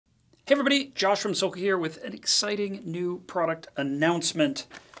Hey everybody, Josh from SILCA here with an exciting new product announcement.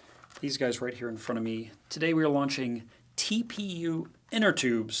 These guys right here in front of me. Today we are launching TPU inner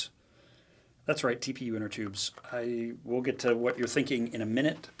tubes. That's right, TPU inner tubes. I will get to what you're thinking in a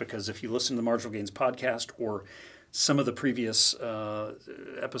minute, because if you listen to the Marginal Gains Podcast or some of the previous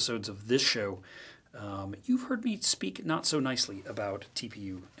episodes of this show, you've heard me speak not so nicely about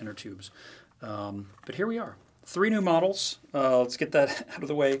TPU inner tubes. But here we are. 3 new models. Let's get that out of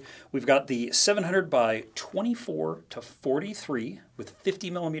the way. We've got the 700 by 24 to 43 with 50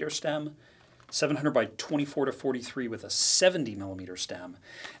 millimeter stem, 700 by 24 to 43 with a 70 millimeter stem,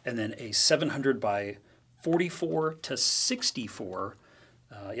 and then a 700 by 44 to 64,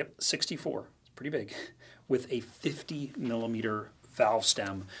 64, it's pretty big, with a 50 millimeter valve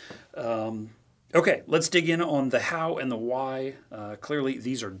stem. Okay, let's dig in on the how and the why. Clearly,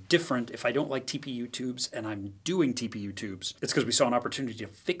 these are different. If I don't like TPU tubes and I'm doing TPU tubes, it's because we saw an opportunity to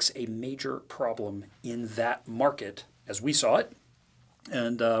fix a major problem in that market as we saw it,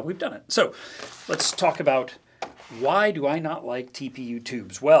 and we've done it. So let's talk about why do I not like TPU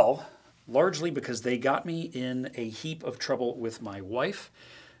tubes? Well, largely because they got me in a heap of trouble with my wife,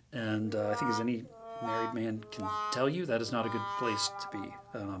 and I think as any married man can tell you, that is not a good place to be.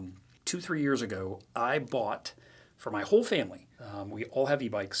 2-3 years ago, I bought for my whole family. We all have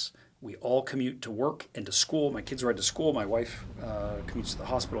e-bikes. We all commute to work and to school. My kids ride to school. My wife commutes to the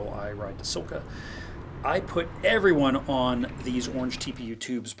hospital. I ride to SILCA. I put everyone on these orange TPU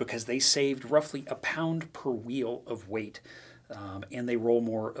tubes because they saved roughly a pound per wheel of weight, and they roll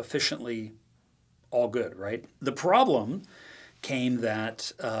more efficiently. All good, right? The problem came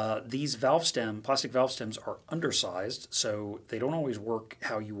that these plastic valve stems are undersized, so they don't always work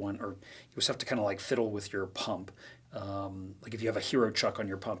how you want, or you just have to kind of like fiddle with your pump. Like if you have a Hiro Chuck on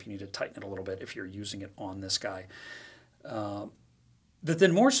your pump, you need to tighten it a little bit if you're using it on this guy. But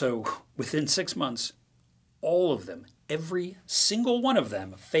then more so, within 6 months, all of them, every single one of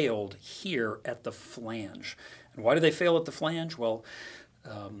them failed here at the flange. And why do they fail at the flange? Well,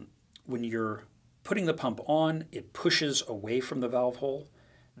 when you're putting the pump on, it pushes away from the valve hole.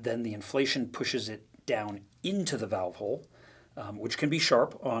 Then the inflation pushes it down into the valve hole, which can be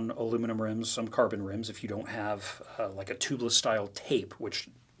sharp on aluminum rims, some carbon rims, if you don't have like a tubeless style tape, which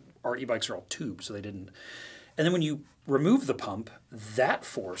our e-bikes are all tubes, so they didn't. And then when you remove the pump, that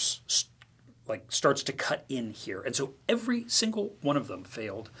force starts to cut in here. And so every single one of them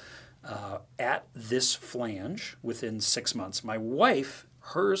failed at this flange within 6 months. My wife,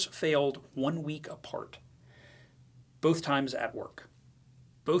 hers failed 1 week apart, both times at work,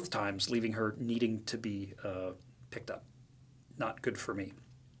 both times leaving her needing to be picked up. Not good for me.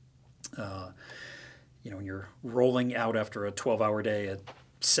 When you're rolling out after a 12-hour day at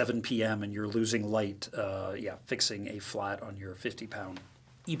 7 p.m. and you're losing light, fixing a flat on your 50-pound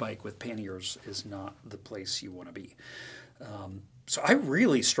e-bike with panniers is not the place you want to be. So I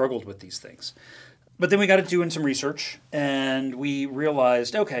really struggled with these things. But then we got to doing some research, and we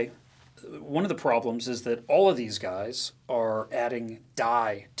realized, okay, one of the problems is that all of these guys are adding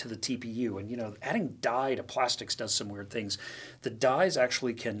dye to the TPU. And, adding dye to plastics does some weird things. The dyes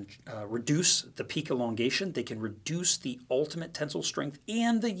actually can reduce the peak elongation. They can reduce the ultimate tensile strength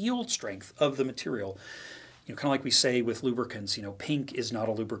and the yield strength of the material. Kind of like we say with lubricants, pink is not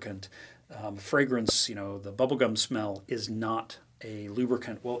a lubricant. Fragrance, the bubblegum smell is not a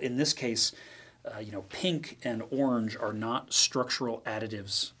lubricant. Well, in this case, pink and orange are not structural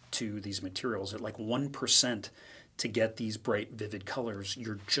additives to these materials. At like 1% to get these bright, vivid colors,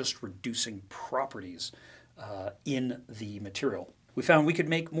 you're just reducing properties in the material. We found we could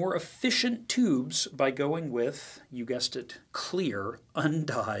make more efficient tubes by going with, you guessed it, clear,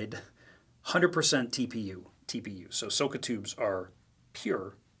 undyed, 100% TPU. So SILCA tubes are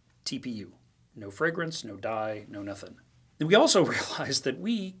pure TPU. No fragrance, no dye, no nothing. And we also realized that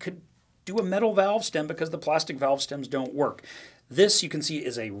we could do a metal valve stem because the plastic valve stems don't work. This, you can see,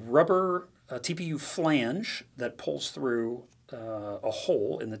 is a rubber TPU flange that pulls through a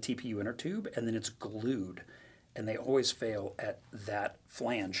hole in the TPU inner tube, and then it's glued. And they always fail at that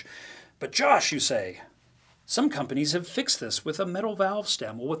flange. But Josh, you say, some companies have fixed this with a metal valve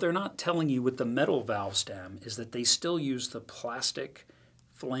stem. Well, what they're not telling you with the metal valve stem is that they still use the plastic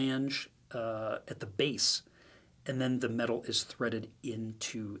flange at the base, and then the metal is threaded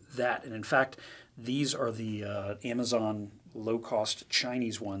into that. And in fact, these are the Amazon low-cost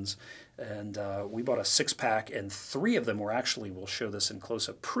Chinese ones, and we bought a 6-pack, and 3 of them were actually, we'll show this in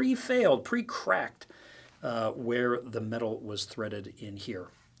close-up, pre-failed, pre-cracked, where the metal was threaded in here.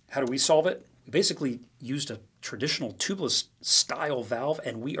 How do we solve it? We basically used a traditional tubeless style valve,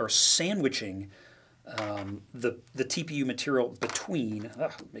 and we are sandwiching the TPU material between,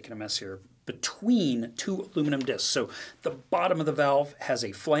 making a mess here, between two aluminum discs. So the bottom of the valve has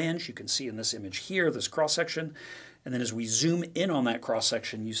a flange. You can see in this image here, this cross-section. And then as we zoom in on that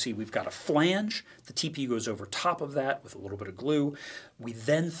cross-section, you see we've got a flange. The TPU goes over top of that with a little bit of glue. We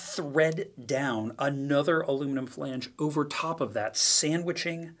then thread down another aluminum flange over top of that,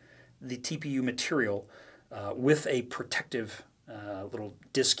 sandwiching the TPU material with a protective little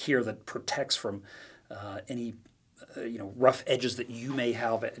disc here that protects from any rough edges that you may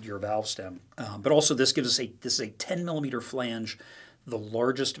have at your valve stem. But also this gives us this is a 10 millimeter flange. The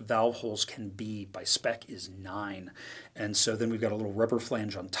largest valve holes can be by spec is 9. And so then we've got a little rubber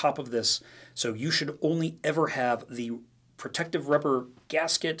flange on top of this. So you should only ever have the protective rubber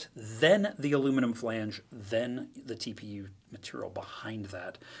gasket, then the aluminum flange, then the TPU material behind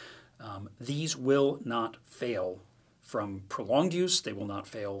that. These will not fail from prolonged use. They will not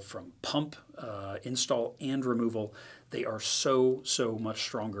fail from pump install and removal. They are so much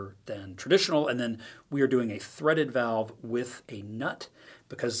stronger than traditional. And then we are doing a threaded valve with a nut,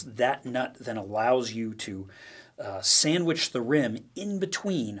 because that nut then allows you to sandwich the rim in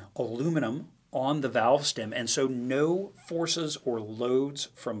between aluminum on the valve stem. And so no forces or loads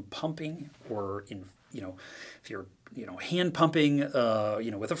from pumping, or if you're hand pumping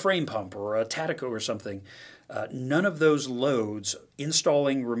with a frame pump or a Tattico or something, none of those loads,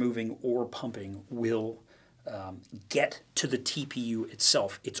 installing, removing, or pumping, will get to the TPU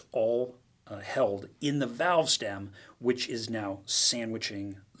itself. It's all held in the valve stem, which is now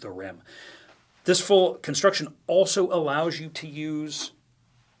sandwiching the rim. This full construction also allows you to use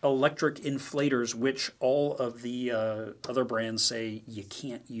electric inflators, which all of the other brands say you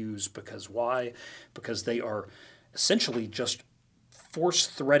can't use. Because why? Because they are essentially just force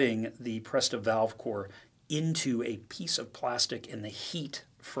threading the pressed valve core into a piece of plastic, and the heat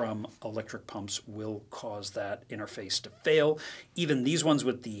from electric pumps will cause that interface to fail. Even these ones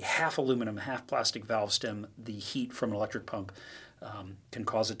with the half aluminum, half plastic valve stem, the heat from an electric pump can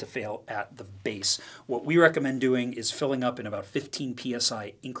cause it to fail at the base. What we recommend doing is filling up in about 15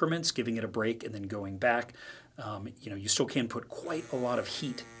 psi increments, giving it a break, and then going back. You still can put quite a lot of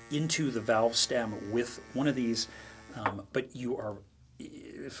heat into the valve stem with one of these, but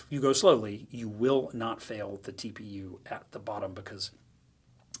if you go slowly, you will not fail the TPU at the bottom, because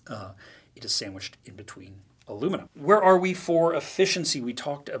it is sandwiched in between aluminum. Where are we for efficiency? We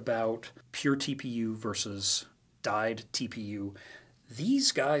talked about pure TPU versus dyed TPU.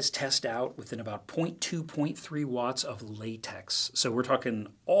 These guys test out within about 0.2, 0.3 watts of latex. So we're talking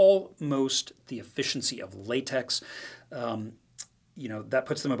almost the efficiency of latex. That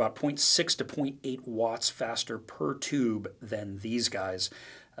puts them about 0.6 to 0.8 watts faster per tube than these guys.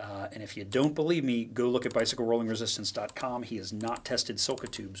 And if you don't believe me, go look at bicyclerollingresistance.com. He has not tested SILCA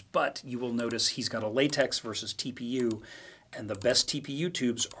tubes, but you will notice he's got a latex versus TPU, and the best TPU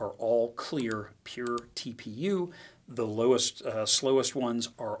tubes are all clear, pure TPU. The lowest, slowest ones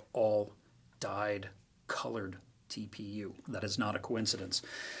are all dyed, colored TPU. That is not a coincidence.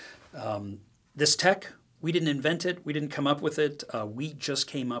 This tech, we didn't invent it. We didn't come up with it. We just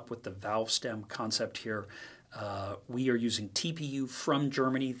came up with the valve stem concept here. We are using TPU from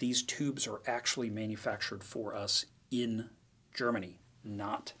Germany. These tubes are actually manufactured for us in Germany,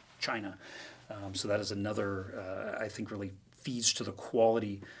 not China. So that is another, I think, really feeds to the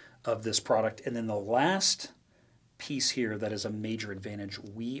quality of this product. And then the last piece here that is a major advantage,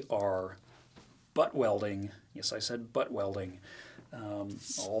 we are butt welding. Yes, I said butt welding.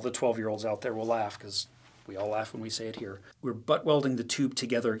 All the 12-year-olds out there will laugh, because we all laugh when we say it here. We're butt welding the tube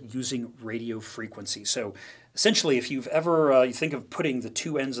together using radio frequency. So essentially, if you've ever, you think of putting the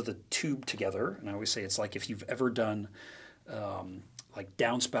two ends of the tube together, and I always say it's like if you've ever done like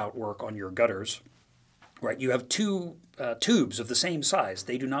downspout work on your gutters, right? You have two tubes of the same size.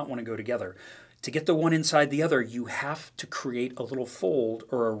 They do not want to go together. To get the one inside the other, you have to create a little fold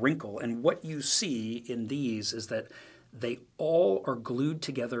or a wrinkle. And what you see in these is that they all are glued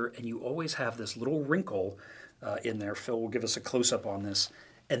together, and you always have this little wrinkle in there. Phil will give us a close-up on this.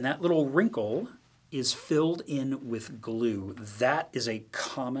 And that little wrinkle is filled in with glue. That is a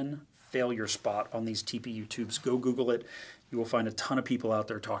common failure spot on these TPU tubes. Go Google it. You will find a ton of people out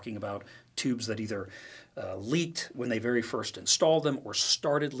there talking about tubes that either leaked when they very first installed them or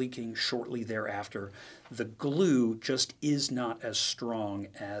started leaking shortly thereafter. The glue just is not as strong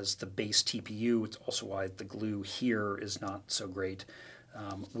as the base TPU. It's also why the glue here is not so great.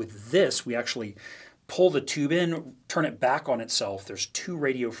 With this, we actually pull the tube in, turn it back on itself. There's two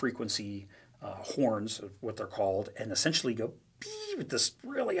radio frequency horns, what they're called, and essentially go with this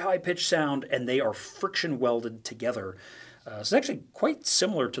really high-pitched sound, and they are friction welded together. It's actually quite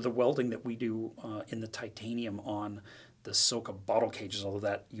similar to the welding that we do in the titanium on the SILCA bottle cages, although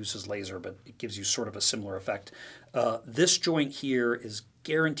that uses laser, but it gives you sort of a similar effect. This joint here is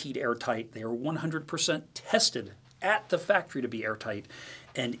guaranteed airtight. They are 100% tested at the factory to be airtight.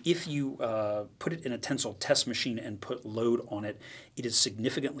 And if you put it in a tensile test machine and put load on it, it is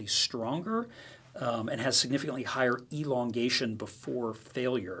significantly stronger and has significantly higher elongation before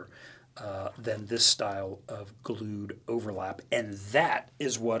failure than this style of glued overlap. And that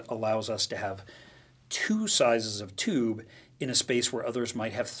is what allows us to have 2 sizes of tube in a space where others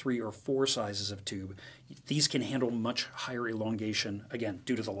might have 3 or 4 sizes of tube. These can handle much higher elongation, again,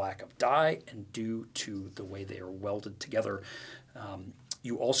 due to the lack of die and due to the way they are welded together.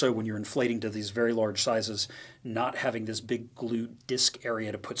 You also, when you're inflating to these very large sizes, not having this big glued disc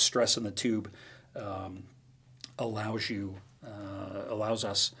area to put stress in the tube allows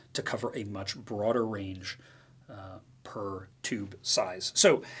us to cover a much broader range per tube size.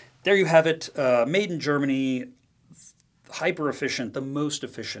 So there you have it, made in Germany, hyper efficient, the most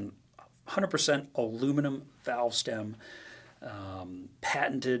efficient, 100% aluminum valve stem,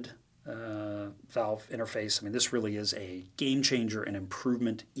 patented valve interface. I mean, this really is a game changer and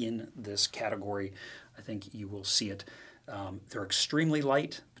improvement in this category. I think you will see it. They're extremely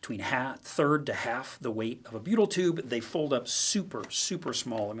light, between third to half the weight of a butyl tube. They fold up super, super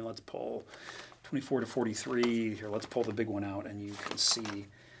small. I mean, let's pull 24 to 43. Here, let's pull the big one out, and you can see,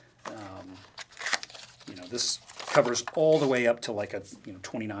 this covers all the way up to like a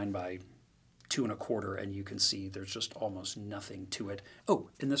 29 by 2 1/4, and you can see there's just almost nothing to it. Oh,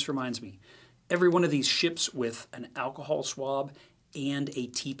 and this reminds me, every one of these ships with an alcohol swab and a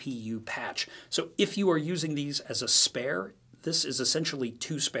TPU patch. So if you are using these as a spare, this is essentially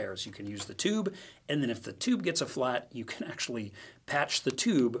 2 spares. You can use the tube, and then if the tube gets a flat, you can actually patch the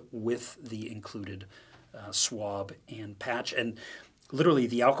tube with the included swab and patch. And literally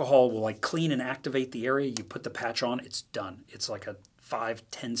the alcohol will like clean and activate the area. You put the patch on, it's done. It's like a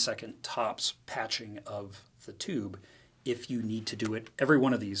 5-10 second tops patching of the tube if you need to do it. Every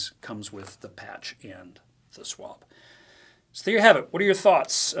one of these comes with the patch and the swab. So there you have it. What are your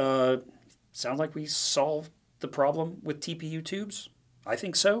thoughts? Sound like we solved the problem with TPU tubes? I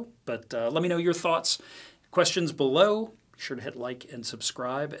think so, but let me know your thoughts. Questions below. Be sure to hit like and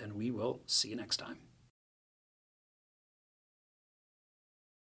subscribe, and we will see you next time.